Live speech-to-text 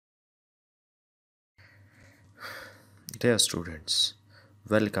Dear students,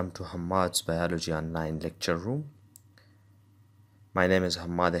 welcome to Hammad's Biology Online lecture room. My name is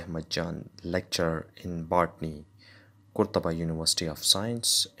Hammad Ahmad Jan, lecturer in Botany, Kurtaba University of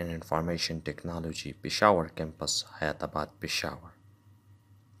Science and Information Technology, Peshawar campus, Hayatabad, Peshawar.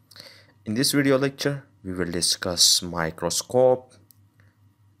 In this video lecture, we will discuss microscope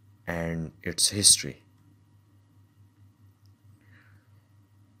and its history.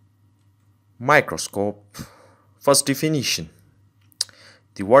 Microscope. First definition.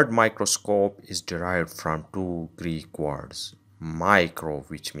 The word microscope is derived from two Greek words, micro,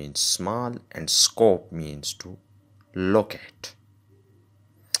 which means small, and scope means to look at.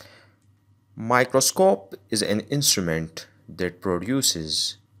 Microscope is an instrument that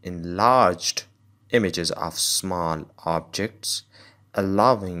produces enlarged images of small objects,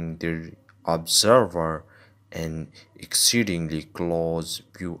 allowing the observer an exceedingly close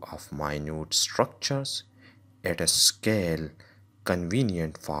view of minute structures at a scale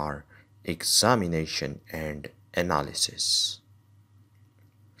convenient for examination and analysis.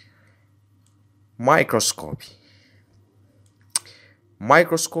 Microscopy.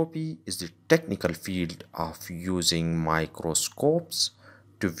 Microscopy is the technical field of using microscopes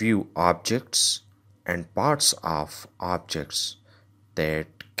to view objects and parts of objects that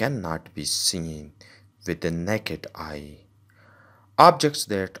cannot be seen with the naked eye. Objects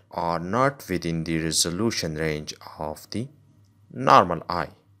that are not within the resolution range of the normal eye.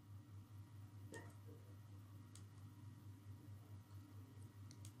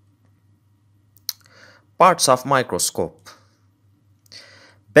 Parts of microscope.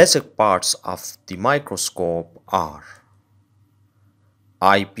 Basic parts of the microscope are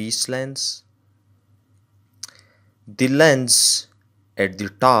eyepiece lens, the lens at the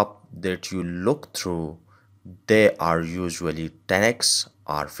top that you look through. They are usually 10x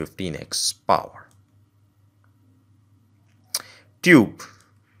or 15x power. Tube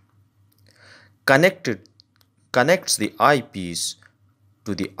connects the eyepiece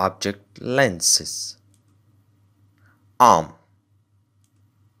to the object lenses. Arm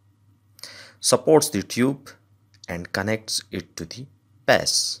supports the tube and connects it to the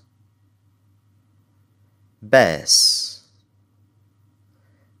base. Base.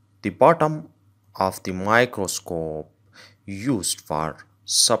 The bottom of the microscope used for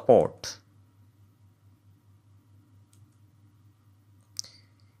support.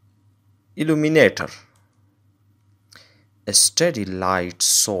 Illuminator. A steady light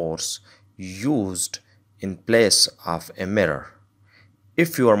source used in place of a mirror.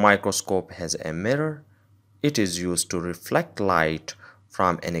 If your microscope has a mirror, it is used to reflect light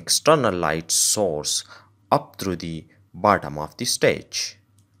from an external light source up through the bottom of the stage.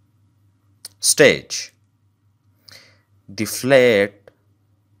 Stage. The flat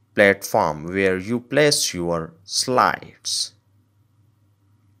platform where you place your slides.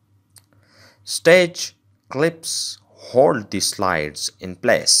 Stage clips hold the slides in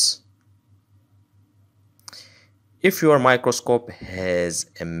place. If your microscope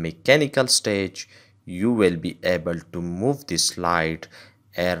has a mechanical stage, you will be able to move the slide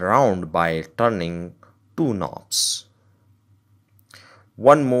around by turning two knobs.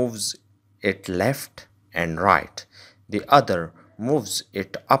 One moves it left and right, the other moves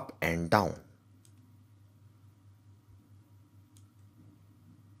it up and down.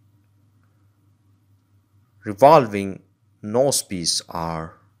 Revolving nosepiece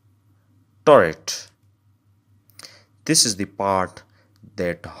or turret. This is the part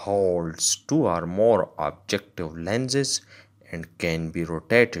that holds two or more objective lenses and can be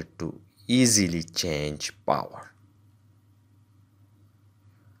rotated to easily change power.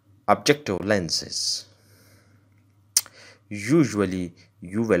 Objective lenses. Usually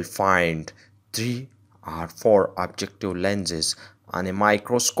you will find 3 or 4 objective lenses on a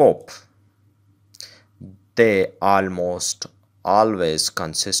microscope. They almost always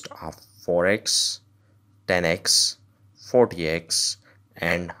consist of 4x, 10x, 40x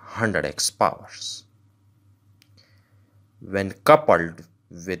and 100x powers. When coupled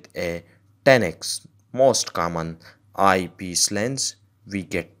with a 10x most common eyepiece lens, we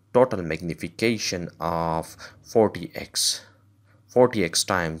get total magnification of 40x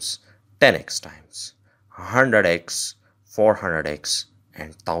times 10x times 100x, 400x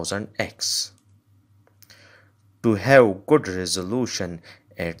and 1000x. To have good resolution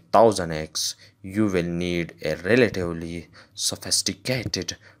at 1000x, you will need a relatively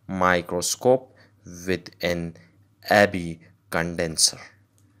sophisticated microscope with an AB condenser.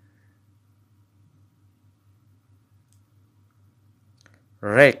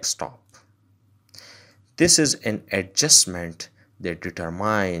 Rake stop. This is an adjustment that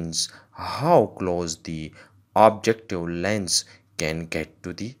determines how close the objective lens can get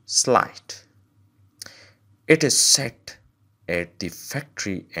to the slide. It is set at the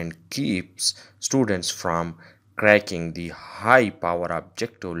factory and keeps students from cracking the high power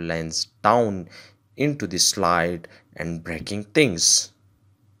objective lens down into the slide and breaking things.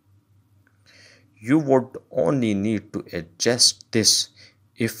 You would only need to adjust this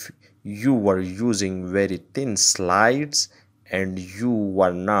if you were using very thin slides and you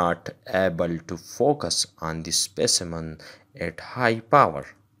were not able to focus on the specimen at high power.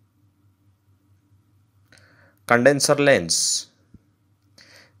 Condenser lens.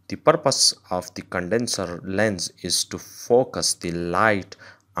 The purpose of the condenser lens is to focus the light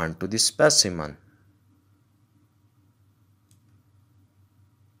onto the specimen.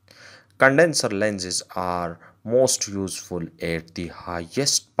 Condenser lenses are most useful at the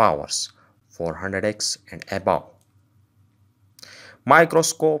highest powers, 400x and above.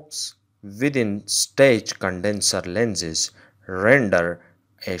 Microscopes within stage condenser lenses render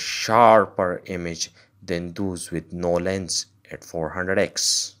a sharper image than those with no lens at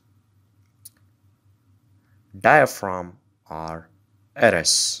 400x. Diaphragm or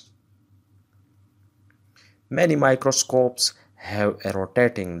iris. Many microscopes have a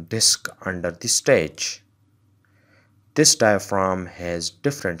rotating disc under the stage. This diaphragm has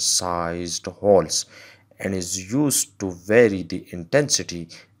different sized holes and is used to vary the intensity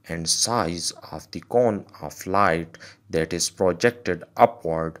and size of the cone of light that is projected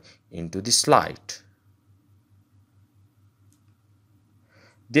upward into the slide.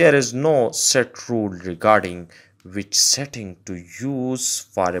 There is no set rule regarding which setting to use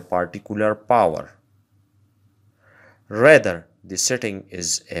for a particular power. Rather, the setting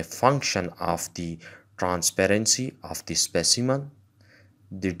is a function of the transparency of the specimen,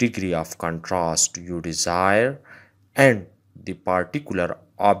 the degree of contrast you desire, and the particular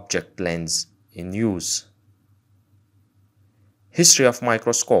object lens in use. History of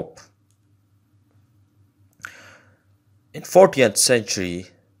microscope. In 14th century,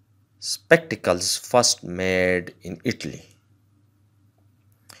 spectacles first made in Italy.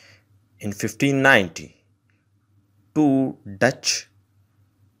 In 1590, two Dutch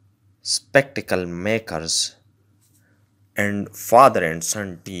spectacle makers and father and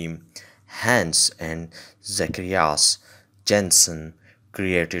son team, Hans and Zacharias Janssen,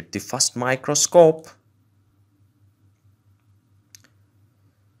 created the first microscope.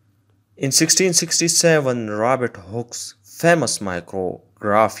 In 1667, Robert Hooke's famous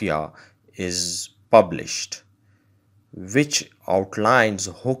Micrographia is published, which outlines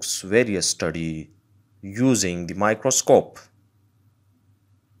Hooke's various studies using the microscope.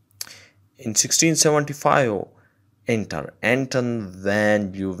 In 1675, enter Anton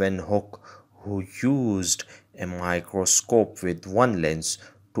van Leeuwenhoek, who used a microscope with one lens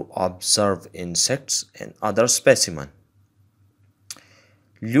to observe insects and other specimens.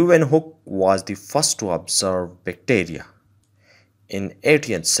 Leeuwenhoek was the first to observe bacteria. In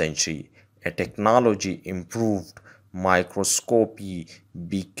 18th century, a technology improved microscopy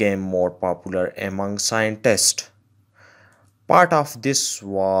became more popular among scientists. Part of this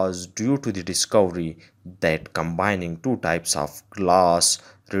was due to the discovery that combining two types of glass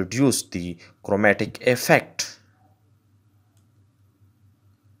reduced the chromatic effect.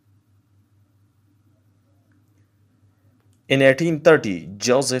 In 1830,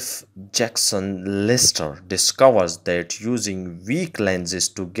 Joseph Jackson Lister discovers that using weak lenses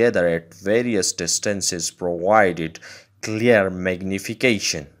together at various distances provided clear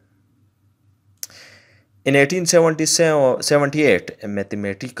magnification. In 1878, a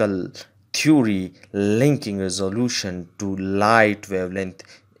mathematical theory linking resolution to light wavelength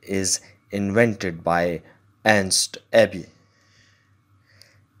is invented by Ernst Abbe.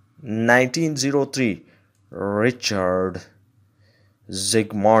 1903, Richard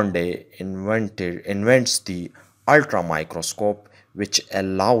Zsigmondy invents the ultramicroscope, which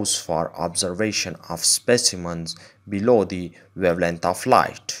allows for observation of specimens below the wavelength of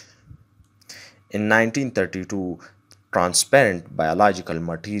light. In 1932, transparent biological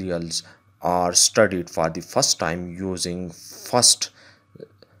materials are studied for the first time using first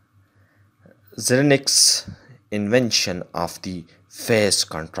Zernig's invention of the phase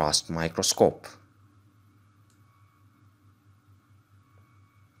contrast microscope.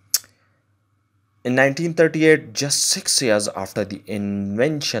 In 1938, just 6 years after the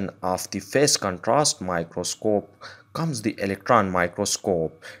invention of the phase contrast microscope, comes the electron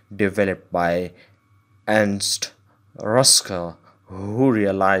microscope developed by Ernst Rusker, who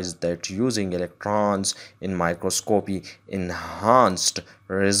realized that using electrons in microscopy enhanced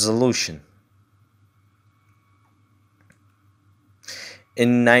resolution.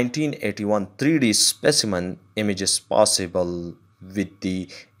 In 1981, 3D specimen images possible with the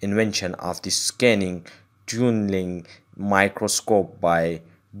invention of the scanning tunneling microscope by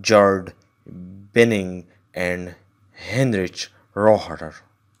Gerd Benning and Heinrich Rohrer.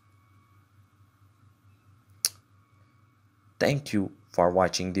 Thank you for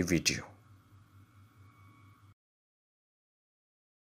watching the video.